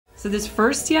So this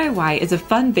first DIY is a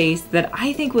fun vase that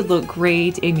I think would look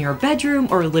great in your bedroom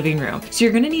or living room. So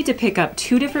you're gonna need to pick up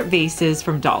 2 different vases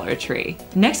from Dollar Tree.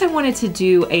 Next, I wanted to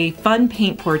do a fun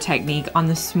paint pour technique on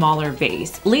the smaller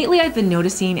vase. Lately, I've been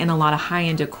noticing in a lot of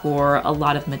high-end decor, a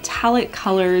lot of metallic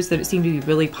colors that seem to be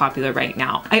really popular right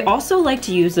now. I also like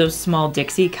to use those small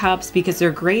Dixie cups because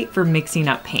they're great for mixing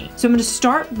up paint. So I'm gonna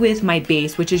start with my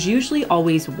base, which is usually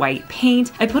always white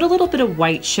paint. I put a little bit of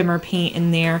white shimmer paint in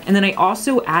there, and then I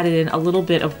also added in a little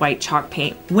bit of white chalk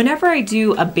paint. Whenever I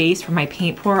do a base for my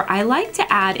paint pour, I like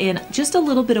to add in just a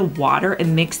little bit of water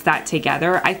and mix that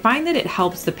together. I find that it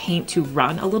helps the paint to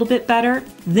run a little bit better.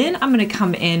 Then I'm gonna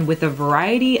come in with a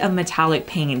variety of metallic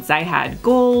paints. I had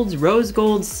golds, rose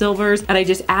golds, silvers, and I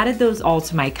just added those all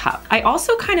to my cup. I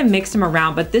also kind of mixed them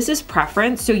around, but this is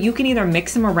preference, so you can either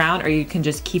mix them around or you can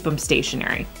just keep them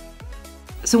stationary.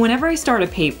 So whenever I start a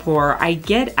paint pour, I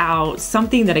get out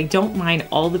something that I don't mind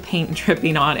all the paint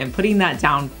dripping on and putting that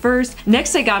down first.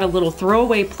 Next, I got a little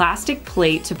throwaway plastic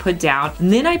plate to put down.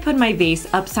 And then I put my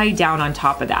vase upside down on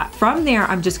top of that. From there,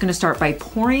 I'm just gonna start by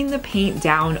pouring the paint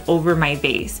down over my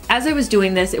vase. As I was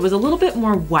doing this, it was a little bit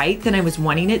more white than I was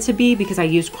wanting it to be because I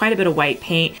used quite a bit of white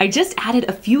paint. I just added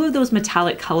a few of those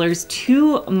metallic colors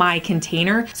to my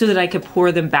container so that I could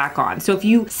pour them back on. So if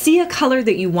you see a color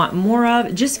that you want more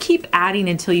of, just keep adding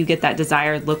until you get that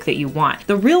desired look that you want.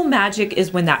 The real magic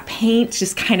is when that paint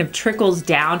just kind of trickles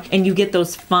down and you get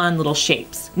those fun little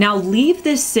shapes. Now leave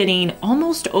this sitting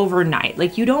almost overnight.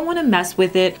 Like, you don't want to mess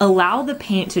with it. Allow the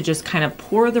paint to just kind of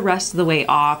pour the rest of the way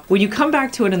off. When you come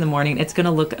back to it in the morning, it's going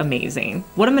to look amazing.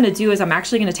 What I'm going to do is I'm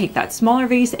actually going to take that smaller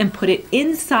vase and put it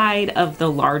inside of the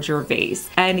larger vase.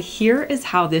 And here is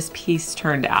how this piece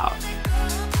turned out.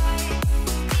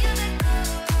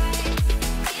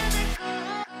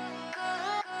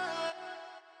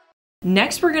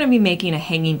 Next, we're gonna be making a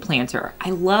hanging planter.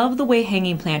 I love the way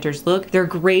hanging planters look. They're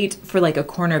great for like a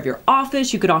corner of your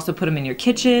office. You could also put them in your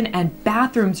kitchen, and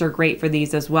bathrooms are great for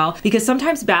these as well, because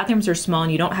sometimes bathrooms are small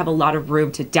and you don't have a lot of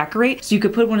room to decorate. So you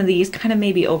could put one of these kind of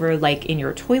maybe over like in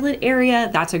your toilet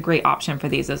area. That's a great option for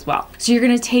these as well. So you're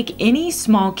gonna take any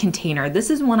small container.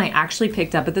 This is one I actually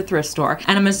picked up at the thrift store,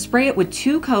 and I'm gonna spray it with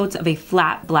 2 coats of a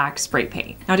flat black spray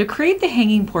paint. Now to create the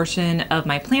hanging portion of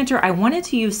my planter, I wanted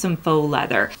to use some faux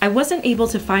leather. I wasn't able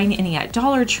to find any at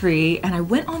Dollar Tree, and I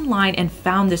went online and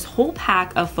found this whole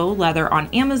pack of faux leather on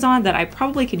Amazon that I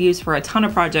probably could use for a ton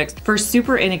of projects for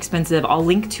super inexpensive. I'll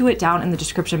link to it down in the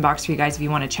description box for you guys if you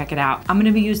want to check it out. I'm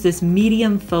going to use this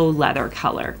medium faux leather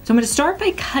color. So I'm going to start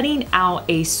by cutting out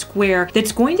a square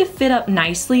that's going to fit up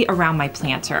nicely around my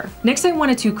planter. Next, I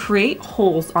wanted to create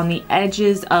holes on the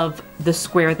edges of the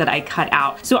square that I cut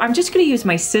out. So I'm just going to use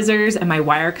my scissors and my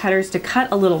wire cutters to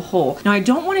cut a little hole. Now I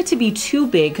don't want it to be too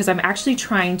big because I'm actually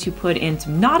trying to put in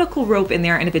some nautical rope in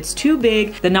there, and if it's too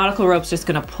big, the nautical rope's just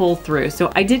going to pull through.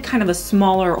 So I did kind of a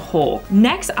smaller hole.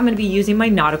 Next, I'm going to be using my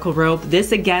nautical rope.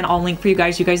 This again, I'll link for you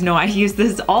guys. You guys know I use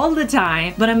this all the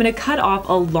time, but I'm going to cut off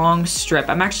a long strip.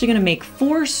 I'm actually going to make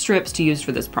 4 strips to use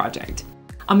for this project.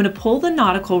 I'm gonna pull the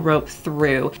nautical rope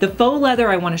through. The faux leather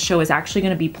I wanna show is actually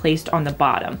gonna be placed on the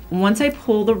bottom. Once I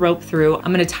pull the rope through,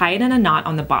 I'm gonna tie it in a knot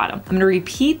on the bottom. I'm gonna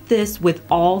repeat this with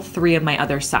all 3 of my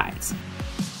other sides.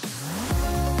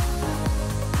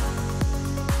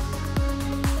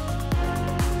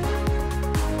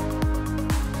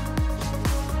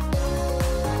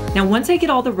 Now, once I get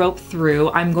all the rope through,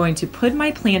 I'm going to put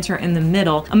my planter in the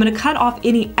middle. I'm gonna cut off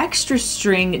any extra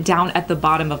string down at the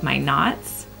bottom of my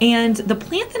knots. And the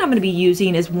plant that I'm gonna be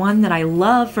using is one that I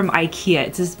love from IKEA.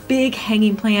 It's this big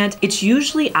hanging plant. It's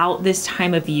usually out this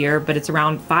time of year, but it's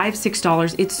around $5,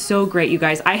 $6. It's so great, you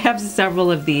guys. I have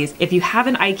several of these. If you have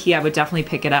an IKEA, I would definitely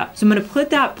pick it up. So I'm gonna put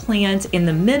that plant in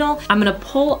the middle. I'm gonna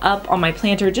pull up on my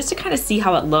planter just to kind of see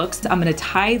how it looks. I'm gonna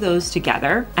tie those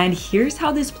together. And here's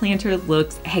how this planter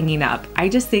looks hanging up. I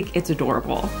just think it's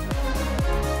adorable.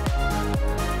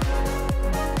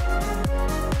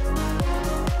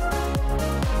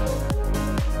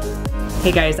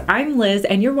 Hey guys, I'm Liz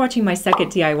and you're watching my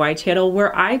second DIY channel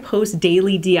where I post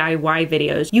daily DIY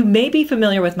videos. You may be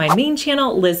familiar with my main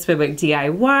channel, Liz Fenwick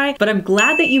DIY, but I'm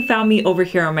glad that you found me over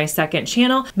here on my second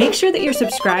channel. Make sure that you're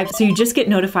subscribed so you just get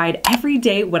notified every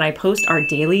day when I post our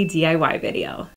daily DIY video.